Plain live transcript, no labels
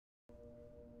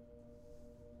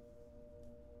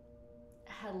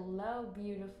Hello,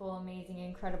 beautiful, amazing,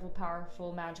 incredible,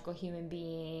 powerful, magical human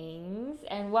beings,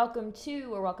 and welcome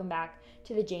back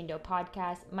to the Jane Doe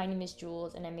podcast. My name is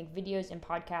Jules, and I make videos and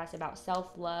podcasts about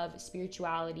self love,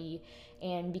 spirituality,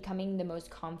 and becoming the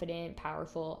most confident,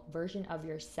 powerful version of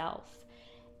yourself.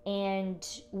 And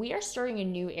we are starting a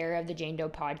new era of the Jane Doe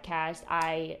podcast.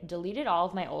 I deleted all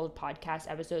of my old podcast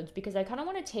episodes because I kind of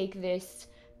want to take this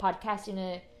podcast in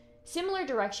a similar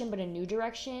direction, but a new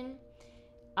direction.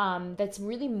 That's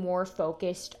really more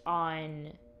focused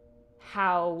on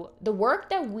how the work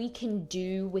that we can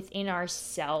do within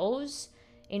ourselves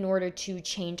in order to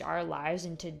change our lives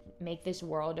and to make this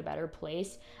world a better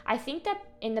place. I think that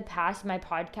in the past, my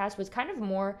podcast was kind of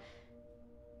more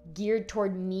geared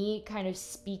toward me kind of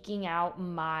speaking out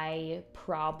my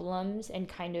problems and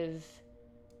kind of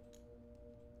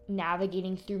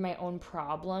navigating through my own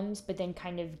problems, but then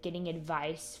kind of getting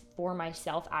advice for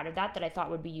myself out of that I thought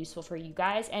would be useful for you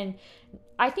guys. And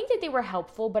I think that they were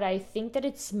helpful, but I think that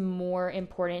it's more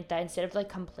important that instead of like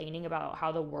complaining about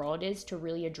how the world is, to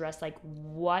really address like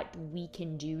what we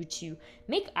can do to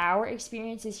make our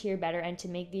experiences here better and to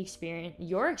make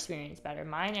your experience better,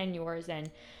 mine and yours,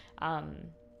 and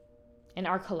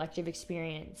our collective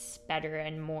experience better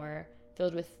and more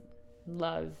filled with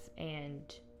love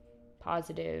and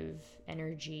positive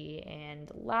energy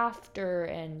and laughter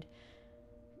and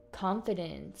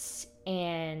confidence.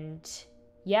 And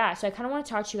yeah, so I kind of want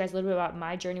to talk to you guys a little bit about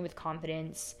my journey with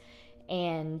confidence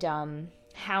and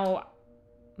how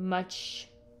much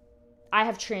I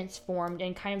have transformed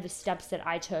and kind of the steps that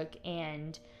I took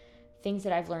and things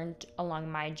that I've learned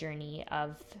along my journey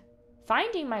of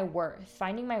finding my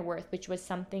worth, which was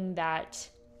something that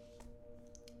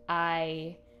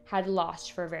I had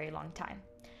lost for a very long time.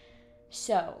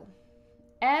 So,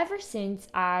 ever since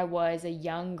I was a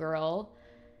young girl,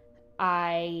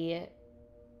 I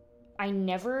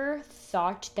never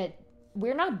thought that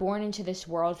we're not born into this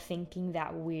world thinking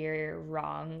that we're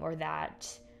wrong or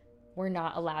that we're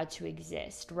not allowed to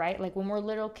exist, right? Like when we're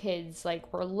little kids,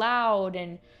 like we're loud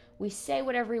and we say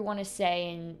whatever we want to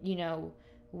say, and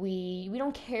we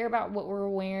don't care about what we're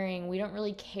wearing. We don't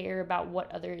really care about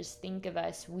what others think of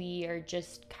us. We are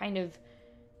just kind of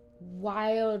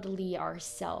wildly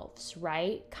ourselves,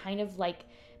 right? Kind of like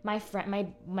my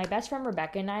best friend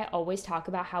Rebecca and I always talk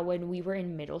about how when we were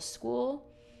in middle school,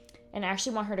 and I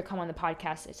actually want her to come on the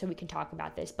podcast so we can talk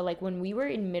about this, but like when we were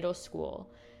in middle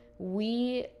school,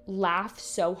 we laugh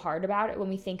so hard about it when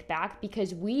we think back,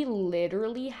 because we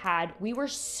were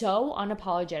so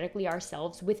unapologetically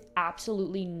ourselves with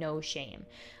absolutely no shame.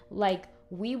 Like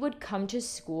we would come to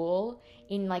school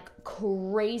in like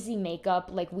crazy makeup.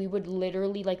 Like we would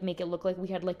literally like make it look like we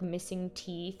had like missing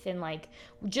teeth, and like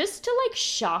just to like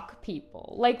shock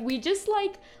people. Like we just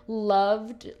like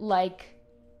loved like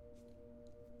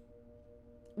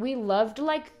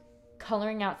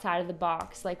coloring outside of the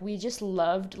box. Like we just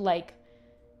loved like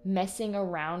messing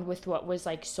around with what was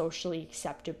like socially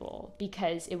acceptable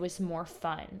because it was more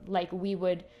fun. Like we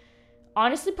would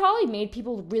honestly probably made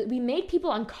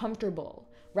people uncomfortable,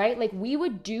 right? Like we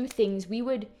would do things, we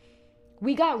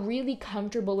got really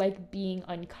comfortable like being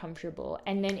uncomfortable.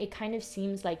 And then it kind of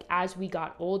seems like as we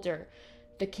got older,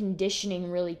 the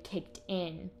conditioning really kicked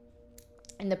in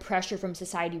and the pressure from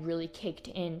society really kicked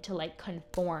in to like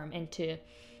conform and to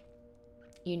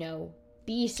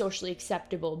be socially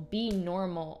acceptable, be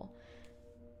normal.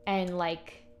 And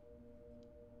like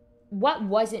what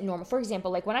wasn't normal. For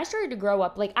example, like when I started to grow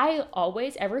up, like I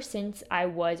always, ever since I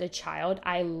was a child,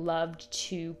 I loved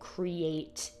to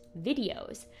create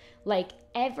videos. Like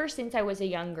ever since I was a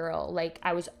young girl, like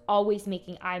I was always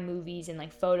making iMovies and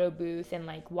like photo booth and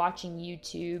like watching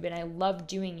YouTube, and I loved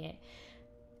doing it.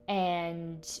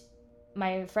 And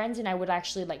my friends and I would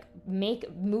actually like make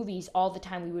movies all the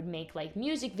time. We would make like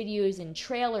music videos and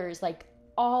trailers like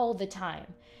all the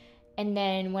time. And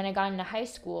then when I got into high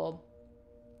school,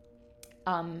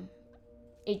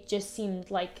 it just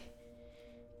seemed like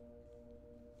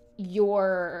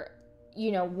when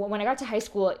I got to high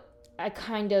school,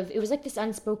 it was like this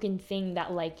unspoken thing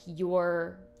that like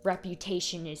your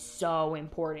reputation is so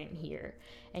important here.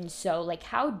 And so like,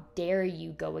 how dare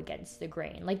you go against the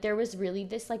grain? Like there was really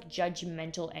this like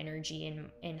judgmental energy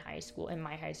in high school, in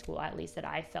my high school at least, that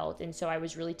I felt. And so I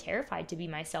was really terrified to be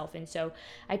myself. And so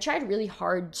I tried really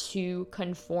hard to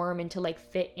conform and to like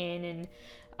fit in and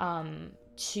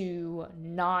to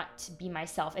not be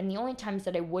myself. And the only times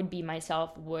that I would be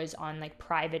myself was on like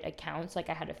private accounts. Like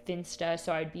I had a Finsta,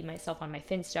 so I'd be myself on my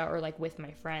Finsta or like with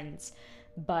my friends.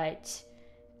 But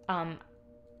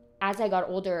as I got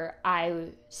older, I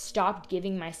stopped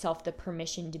giving myself the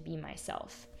permission to be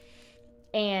myself.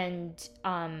 And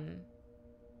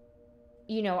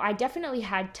I definitely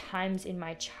had times in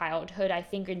my childhood, I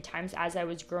think in times as I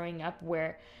was growing up,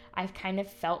 where I've kind of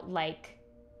felt like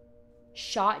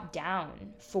shot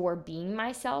down for being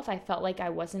myself. I felt like I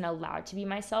wasn't allowed to be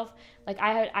myself. Like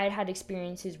I had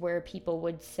experiences where people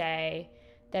would say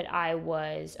that I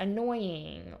was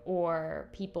annoying, or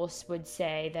people would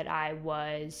say that I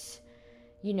was,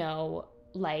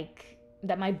 like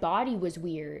that my body was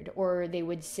weird, or they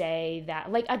would say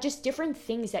that like just different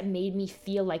things that made me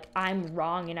feel like I'm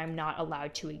wrong and I'm not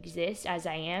allowed to exist as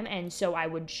I am. And so I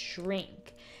would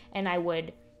shrink and I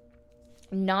would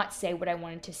not say what I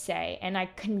wanted to say. And I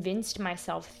convinced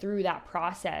myself through that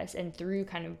process and through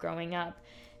kind of growing up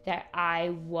that I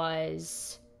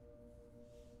was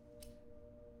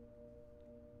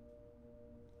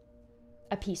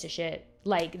a piece of shit.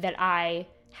 Like that I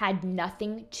had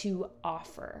nothing to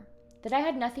offer.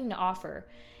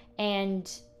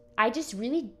 And I just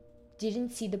really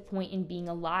didn't see the point in being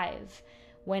alive.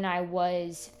 When I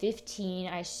was 15,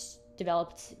 I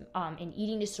developed an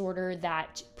eating disorder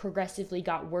that progressively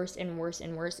got worse and worse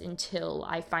and worse until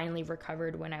I finally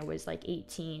recovered when I was like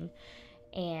 18.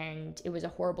 And it was a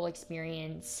horrible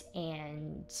experience.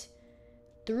 And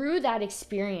through that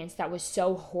experience that was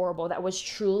so horrible, that was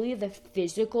truly the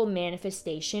physical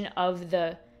manifestation of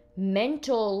the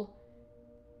mental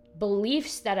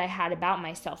beliefs that I had about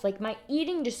myself. Like my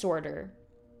eating disorder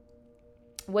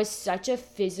was such a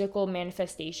physical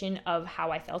manifestation of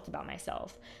how I felt about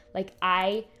myself. Like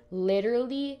I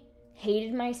literally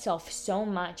hated myself so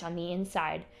much on the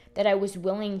inside that I was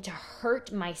willing to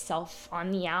hurt myself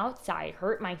on the outside,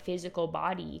 hurt my physical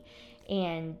body.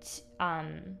 And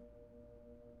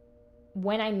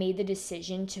when I made the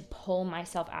decision to pull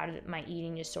myself out of my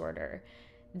eating disorder,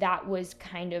 that was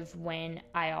kind of when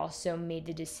I also made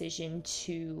the decision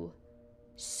to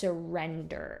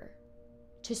surrender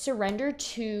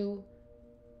to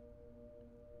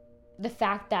the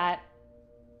fact that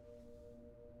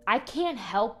I can't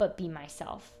help but be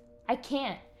myself. I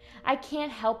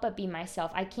can't help but be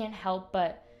myself. I can't help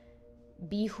but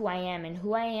be who I am. And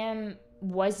who I am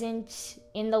wasn't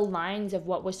in the lines of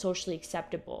what was socially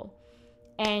acceptable.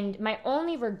 And my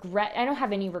only regret, I don't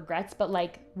have any regrets, but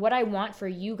like what I want for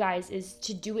you guys is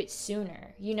to do it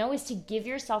sooner, is to give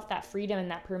yourself that freedom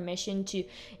and that permission to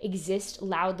exist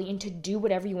loudly and to do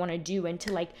whatever you want to do, and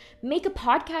to like make a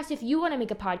podcast if you want to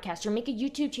make a podcast, or make a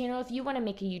YouTube channel if you want to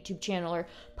make a YouTube channel, or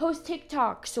post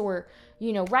TikToks, or,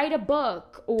 write a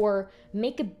book, or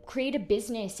create a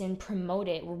business and promote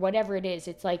it, or whatever it is.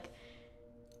 It's like,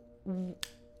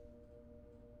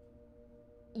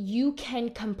 you can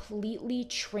completely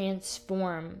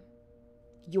transform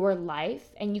your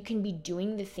life, and you can be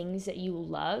doing the things that you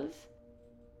love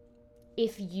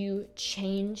if you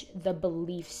change the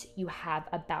beliefs you have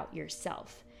about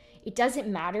yourself. It doesn't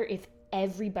matter if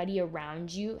everybody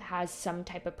around you has some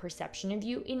type of perception of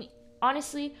you. And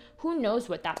honestly, who knows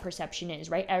what that perception is,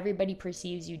 right? Everybody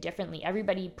perceives you differently.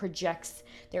 Everybody projects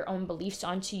their own beliefs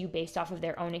onto you based off of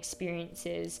their own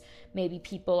experiences. Maybe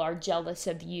people are jealous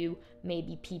of you.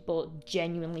 Maybe people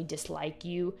genuinely dislike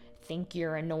you, think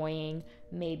you're annoying.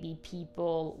 Maybe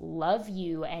people love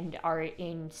you and are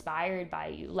inspired by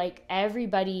you. Like,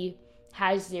 everybody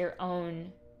has their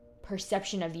own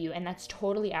perception of you, and that's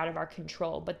totally out of our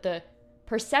control. But the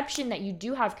perception that you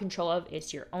do have control of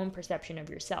is your own perception of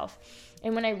yourself.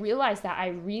 And when I realized that, I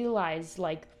realized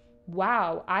like,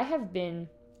 wow, I have been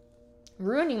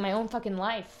ruining my own fucking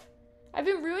life. I've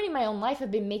been ruining my own life.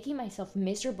 I've been making myself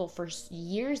miserable for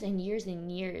years and years and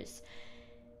years.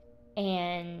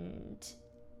 And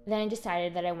then I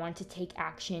decided that I want to take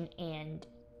action and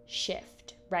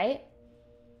shift, right?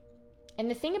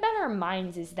 And the thing about our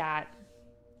minds is that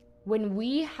when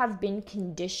we have been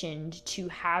conditioned to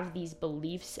have these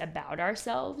beliefs about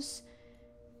ourselves,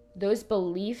 those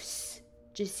beliefs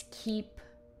just keep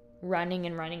running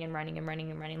and running and running and running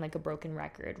and running like a broken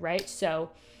record, right? So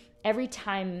every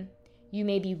time you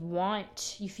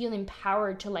you feel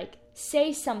empowered to like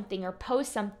say something or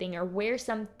post something or wear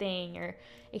something or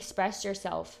express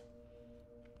yourself,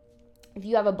 if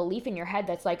you have a belief in your head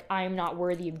that's like, I'm not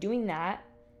worthy of doing that,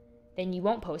 then you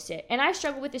won't post it. And I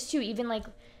struggle with this too. Even like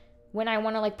when I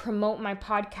want to like promote my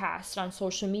podcast on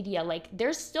social media, like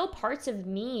there's still parts of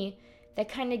me that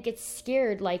kind of gets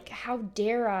scared. Like, how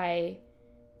dare I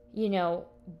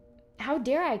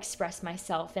express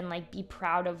myself and like be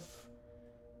proud of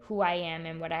who I am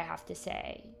and what I have to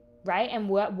say, right? And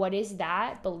what is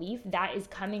that belief? That is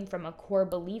coming from a core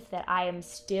belief that I am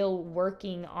still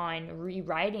working on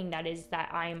rewriting. That is that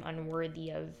I am unworthy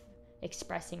of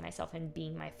expressing myself and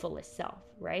being my fullest self,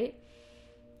 right?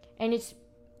 And it's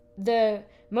the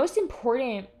most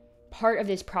important part of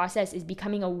this process is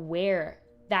becoming aware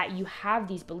that you have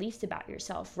these beliefs about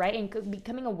yourself, right? And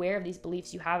becoming aware of these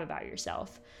beliefs you have about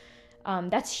yourself.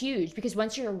 That's huge, because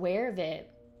once you're aware of it,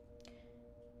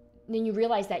 then you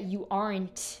realize that you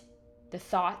aren't the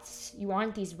thoughts, you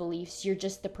aren't these beliefs, you're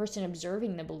just the person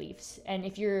observing the beliefs. And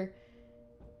if you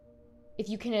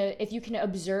can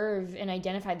observe and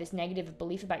identify this negative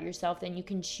belief about yourself, then you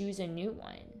can choose a new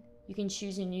one. You can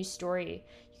choose a new story.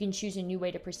 You can choose a new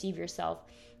way to perceive yourself.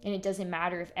 And it doesn't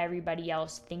matter if everybody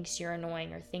else thinks you're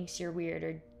annoying or thinks you're weird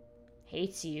or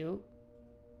hates you,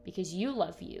 because you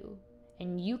love you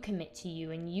and you commit to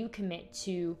you and you commit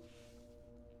to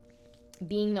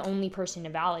being the only person to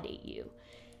validate you.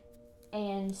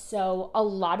 And so a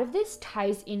lot of this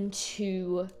ties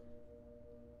into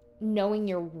knowing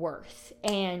your worth.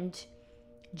 And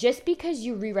just because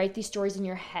you rewrite these stories in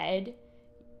your head,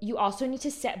 you also need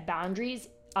to set boundaries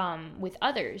with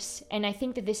others. And I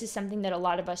think that this is something that a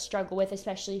lot of us struggle with,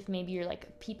 especially if maybe you're like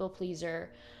a people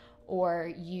pleaser,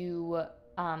 or you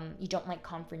don't like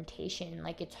confrontation.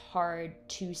 Like, it's hard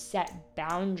to set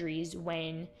boundaries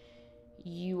when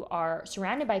you are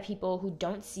surrounded by people who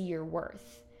don't see your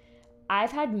worth.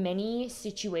 I've had many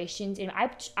situations, and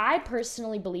I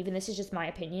personally believe, and this is just my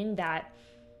opinion, that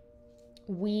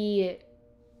we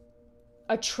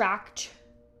attract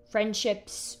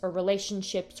friendships or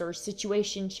relationships or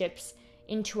situationships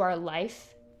into our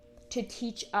life to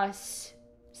teach us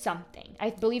something. I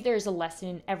believe there is a lesson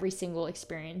in every single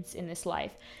experience in this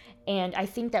life. And I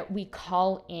think that we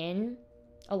call in,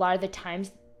 a lot of the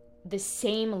times, the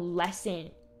same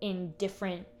lesson in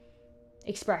different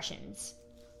expressions.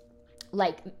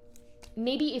 Like,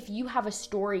 maybe if you have a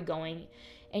story going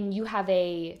and you have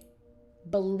a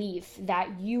belief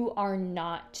that you are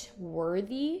not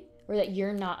worthy, or that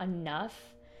you're not enough,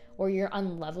 or you're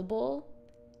unlovable,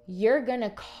 you're gonna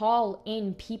call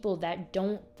in people that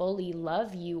don't fully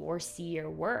love you or see your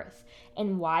worth.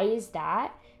 And why is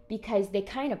that? Because they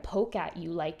kind of poke at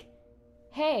you like,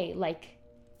 hey, like,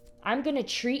 I'm gonna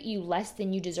treat you less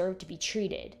than you deserve to be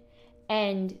treated.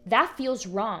 And that feels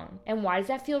wrong. And why does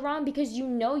that feel wrong? Because you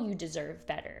know you deserve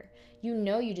better. You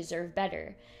know you deserve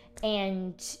better.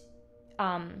 And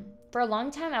for a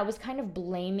long time, I was kind of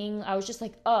blaming. I was just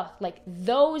like, like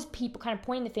those people, kind of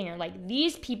pointing the finger, like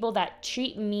these people that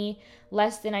treat me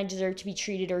less than I deserve to be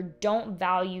treated or don't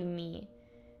value me,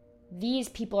 these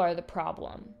people are the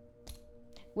problem.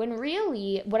 When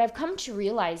really, what I've come to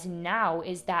realize now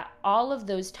is that all of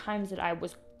those times that I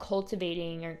was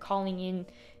cultivating or calling in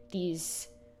these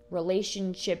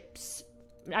relationships,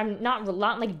 I'm not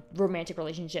like romantic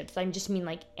relationships, I just mean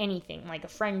like anything, like a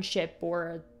friendship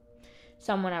or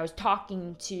someone I was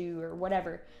talking to or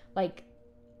whatever. Like,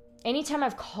 anytime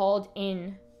I've called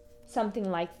in something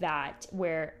like that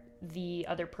where the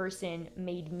other person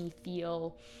made me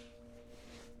feel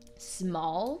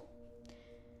small,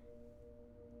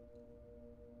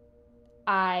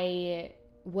 I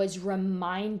was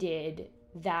reminded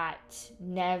that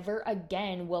never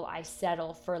again will I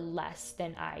settle for less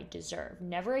than I deserve.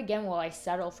 Never again will I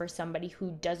settle for somebody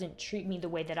who doesn't treat me the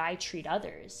way that I treat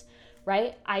others,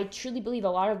 right? I truly believe a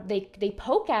lot of, they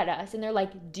poke at us and they're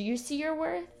like, do you see your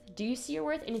worth? Do you see your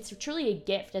worth? And it's truly a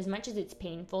gift, as much as it's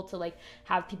painful to like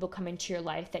have people come into your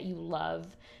life that you love,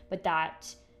 but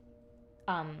that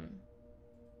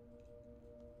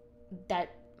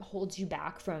holds you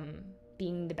back from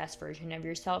being the best version of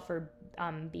yourself, or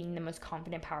being the most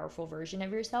confident, powerful version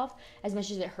of yourself. As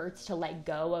much as it hurts to let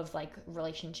go of like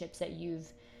relationships that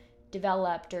you've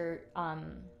developed or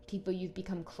people you've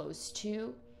become close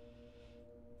to,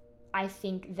 I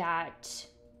think that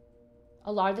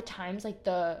a lot of the times, like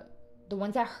the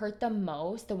ones that hurt the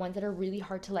most, the ones that are really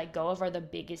hard to let go of, are the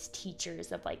biggest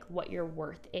teachers of like what your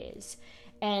worth is.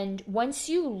 And once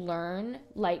you learn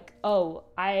like, oh,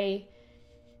 I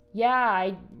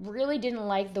really didn't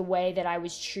like the way that I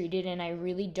was treated, and I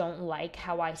really don't like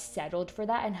how I settled for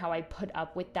that and how I put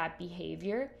up with that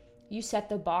behavior, you set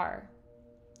the bar.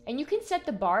 And you can set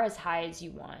the bar as high as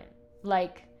you want.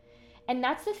 Like, and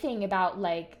that's the thing about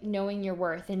like knowing your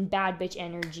worth and bad bitch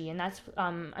energy. And that's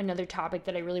another topic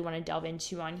that I really want to delve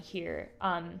into on here.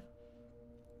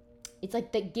 It's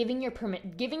like the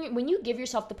when you give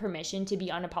yourself the permission to be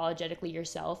unapologetically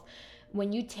yourself,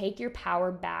 when you take your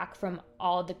power back from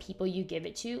all the people you give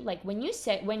it to, like when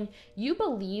you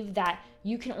believe that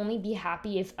you can only be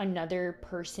happy if another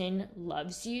person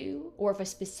loves you, or if a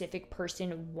specific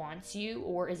person wants you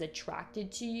or is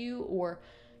attracted to you or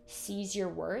sees your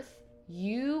worth,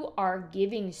 you are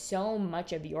giving so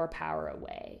much of your power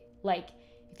away. Like,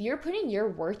 if you're putting your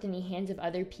worth in the hands of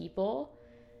other people,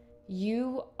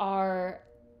 you are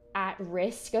at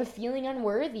risk of feeling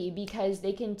unworthy because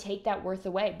they can take that worth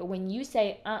away. But when you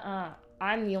say,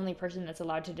 I'm the only person that's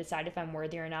allowed to decide if I'm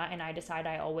worthy or not, and I decide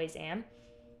I always am,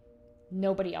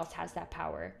 nobody else has that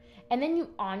power. And then you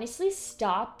honestly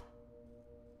stop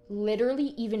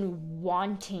literally even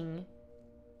wanting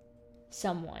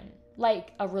someone,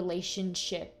 like a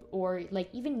relationship, or like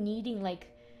even needing, like,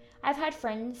 I've had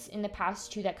friends in the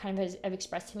past too that kind of have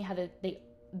expressed to me how that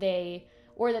they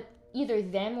or that either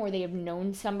them or they have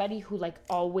known somebody who like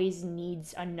always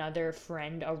needs another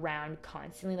friend around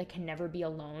constantly, like can never be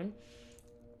alone.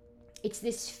 It's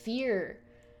this fear.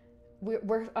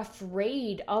 We're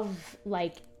afraid of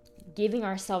like giving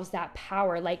ourselves that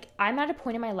power. Like, I'm at a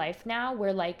point in my life now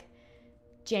where like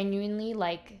genuinely,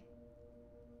 like,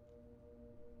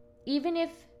 even if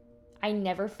I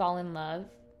never fall in love,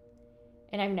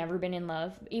 and I've never been in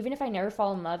love, even if I never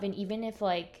fall in love, and even if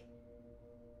like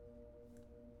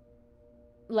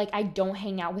I don't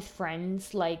hang out with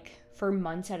friends like for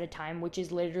months at a time, which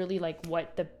is literally like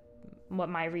what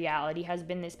my reality has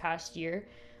been this past year,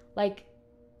 like,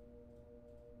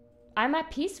 I'm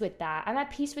at peace with that. I'm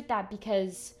at peace with that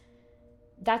because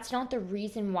that's not the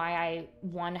reason why I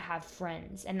want to have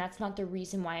friends, and that's not the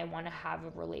reason why I want to have a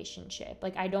relationship.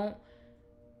 Like, I don't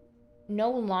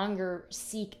no longer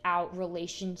seek out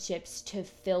relationships to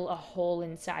fill a hole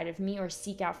inside of me, or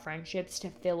seek out friendships to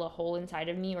fill a hole inside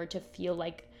of me, or to feel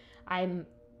like I'm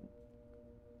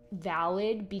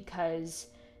valid because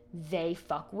they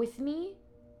fuck with me.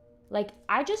 Like,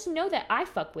 I just know that I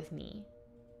fuck with me.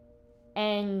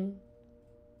 And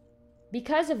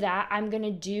because of that, I'm going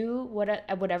to do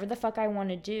whatever the fuck I want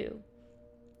to do.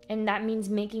 And that means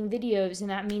making videos, and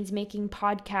that means making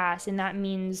podcasts, and that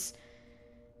means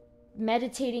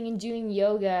meditating and doing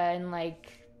yoga, and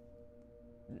like,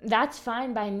 that's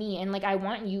fine by me. And like, I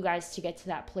want you guys to get to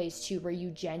that place too, where you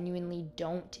genuinely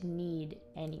don't need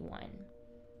anyone.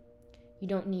 You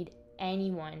don't need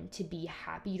anyone to be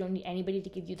happy. You don't need anybody to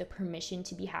give you the permission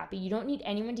to be happy. You don't need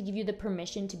anyone to give you the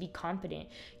permission to be confident.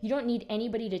 You don't need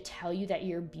anybody to tell you that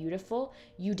you're beautiful.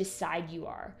 You decide you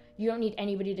are. You don't need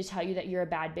anybody to tell you that you're a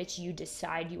bad bitch. You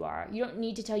decide you are. You don't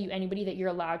need to tell you anybody that you're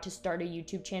allowed to start a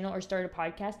YouTube channel or start a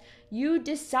podcast. You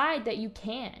decide that you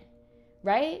can,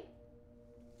 right?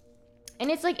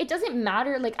 And it's like, it doesn't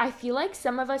matter. Like, I feel like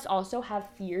some of us also have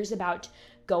fears about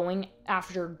going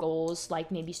after goals,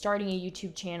 like maybe starting a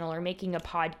YouTube channel or making a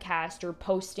podcast or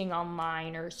posting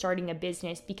online or starting a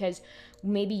business, because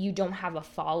maybe you don't have a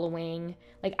following.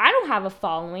 Like, I don't have a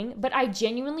following, but I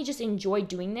genuinely just enjoy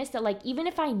doing this, that like, even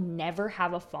if I never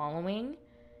have a following,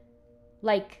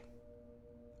 like,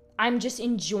 I'm just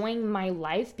enjoying my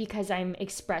life because I'm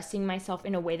expressing myself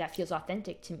in a way that feels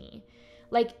authentic to me.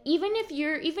 Like, even if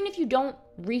you don't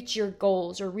reach your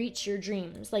goals or reach your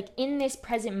dreams, like, in this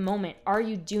present moment, are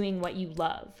you doing what you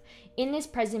love? In this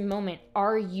present moment,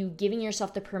 are you giving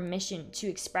yourself the permission to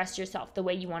express yourself the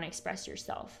way you want to express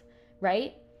yourself,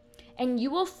 right? And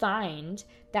you will find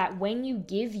that when you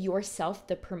give yourself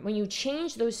when you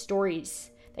change those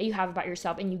stories that you have about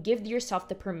yourself, and you give yourself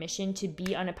the permission to be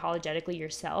unapologetically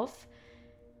yourself,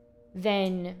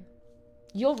 then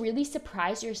you'll really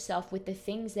surprise yourself with the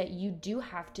things that you do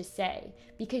have to say,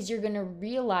 because you're going to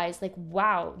realize, like,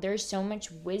 wow, there's so much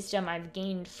wisdom I've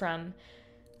gained from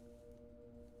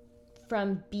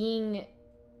being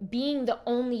the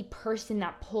only person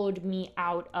that pulled me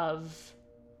out of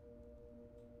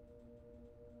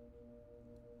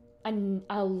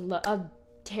a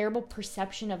terrible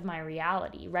perception of my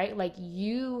reality, right? Like,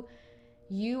 you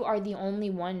are the only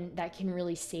one that can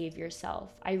really save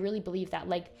yourself. I really believe that.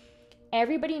 Like,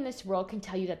 everybody in this world can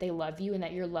tell you that they love you and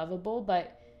that you're lovable,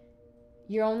 but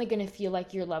you're only going to feel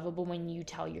like you're lovable when you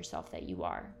tell yourself that you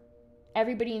are.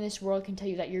 Everybody in this world can tell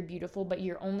you that you're beautiful, but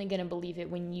you're only going to believe it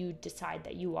when you decide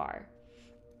that you are.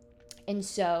 And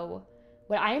so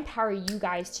what I empower you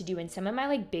guys to do, and some of my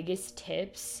like biggest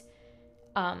tips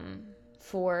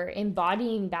for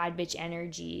embodying bad bitch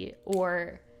energy,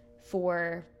 or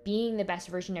for being the best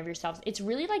version of yourselves, it's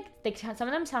really like some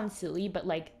of them sound silly, but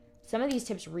like, some of these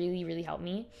tips really, really help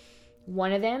me.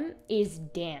 One of them is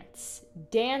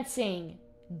dancing,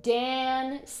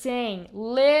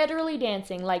 literally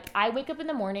dancing. Like, I wake up in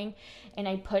the morning and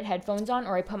I put headphones on,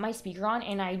 or I put my speaker on,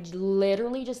 and I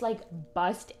literally just like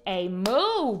bust a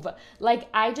move. Like,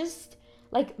 I just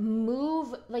like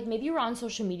move. Like, maybe you're on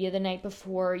social media the night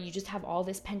before, you just have all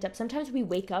this pent up. Sometimes we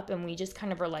wake up and we just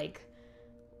kind of are like,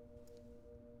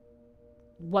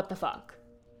 what the fuck?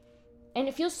 And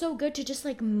it feels so good to just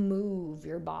like move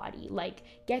your body, like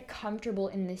get comfortable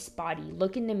in this body,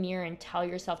 look in the mirror and tell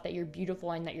yourself that you're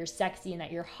beautiful, and that you're sexy, and that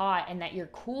you're hot, and that you're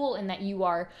cool, and that you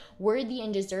are worthy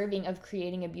and deserving of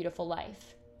creating a beautiful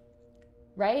life.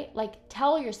 right? Like,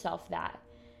 tell yourself that.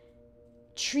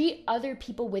 Treat other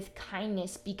people with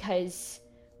kindness, because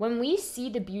when we see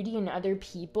the beauty in other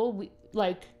people,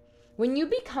 when you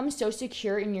become so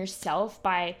secure in yourself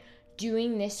by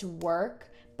doing this work,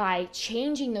 by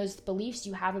changing those beliefs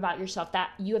you have about yourself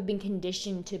that you have been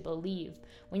conditioned to believe,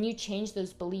 when you change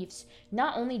those beliefs,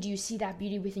 not only do you see that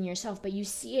beauty within yourself, but you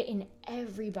see it in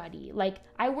everybody. Like,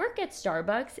 I work at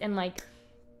Starbucks, and like,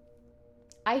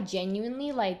 I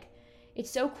genuinely, like, it's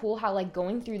so cool how, like,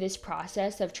 going through this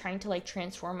process of trying to, like,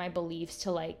 transform my beliefs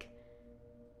to, like,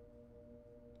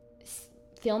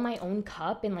 fill my own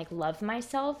cup and, like, love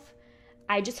myself,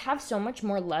 I just have so much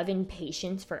more love and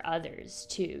patience for others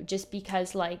too, just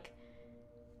because, like,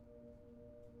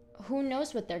 who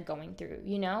knows what they're going through,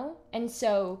 you know? And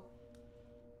so,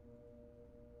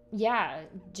 yeah,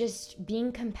 just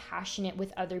being compassionate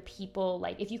with other people.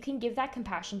 Like, if you can give that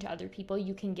compassion to other people,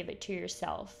 you can give it to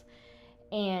yourself.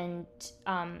 And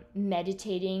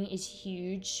meditating is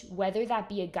huge, whether that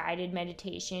be a guided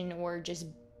meditation or just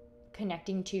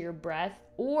connecting to your breath,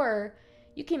 or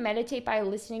you can meditate by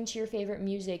listening to your favorite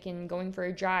music and going for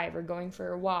a drive or going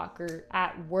for a walk or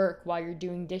at work while you're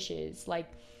doing dishes. Like,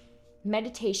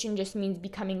 meditation just means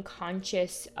becoming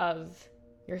conscious of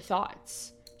your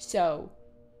thoughts. So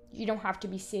you don't have to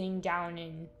be sitting down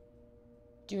and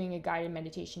doing a guided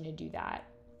meditation to do that.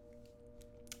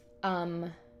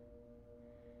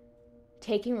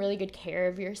 Taking really good care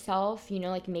of yourself, you know,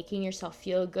 like making yourself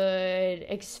feel good,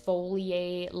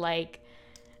 exfoliate, like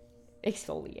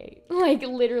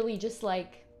literally just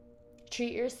like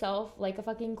treat yourself like a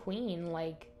fucking queen,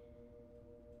 like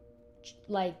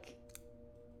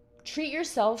treat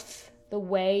yourself the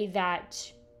way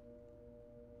that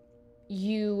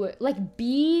you, like,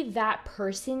 be that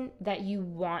person that you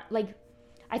want. Like,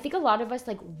 I think a lot of us,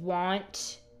 like,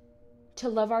 want to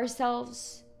love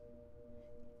ourselves,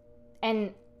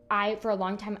 and for a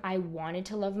long time, I wanted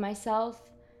to love myself,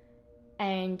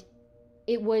 and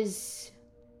it was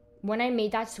when I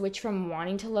made that switch from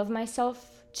wanting to love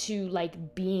myself to,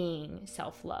 like, being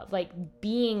self-love, like,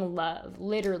 being love,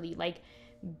 literally, like,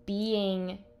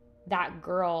 being that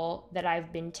girl that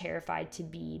I've been terrified to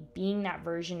be, being that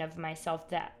version of myself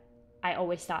that I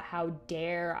always thought, how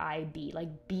dare I be,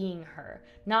 like, being her,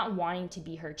 not wanting to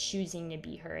be her, choosing to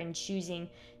be her, and choosing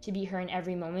to be her in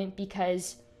every moment,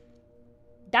 because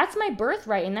that's my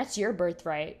birthright, and that's your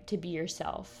birthright, to be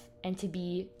yourself and to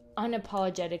be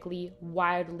unapologetically,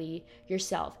 wildly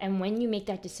yourself. And when you make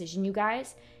that decision, you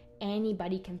guys,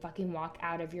 anybody can fucking walk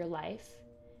out of your life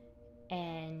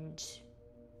and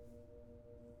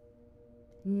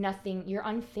nothing, you're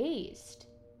unfazed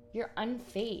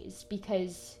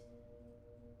because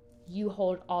you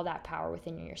hold all that power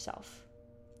within yourself.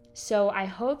 So I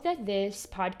hope that this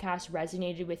podcast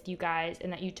resonated with you guys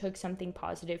and that you took something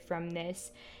positive from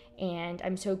this. And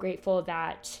I'm so grateful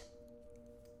that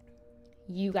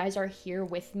you guys are here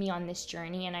with me on this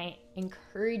journey, and I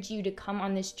encourage you to come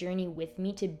on this journey with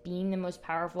me to being the most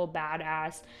powerful,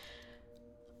 badass,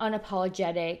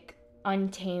 unapologetic,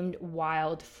 untamed,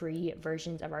 wild, free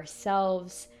versions of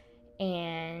ourselves.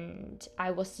 And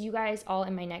I will see you guys all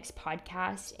in my next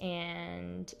podcast,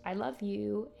 and I love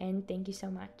you, and thank you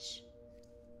so much.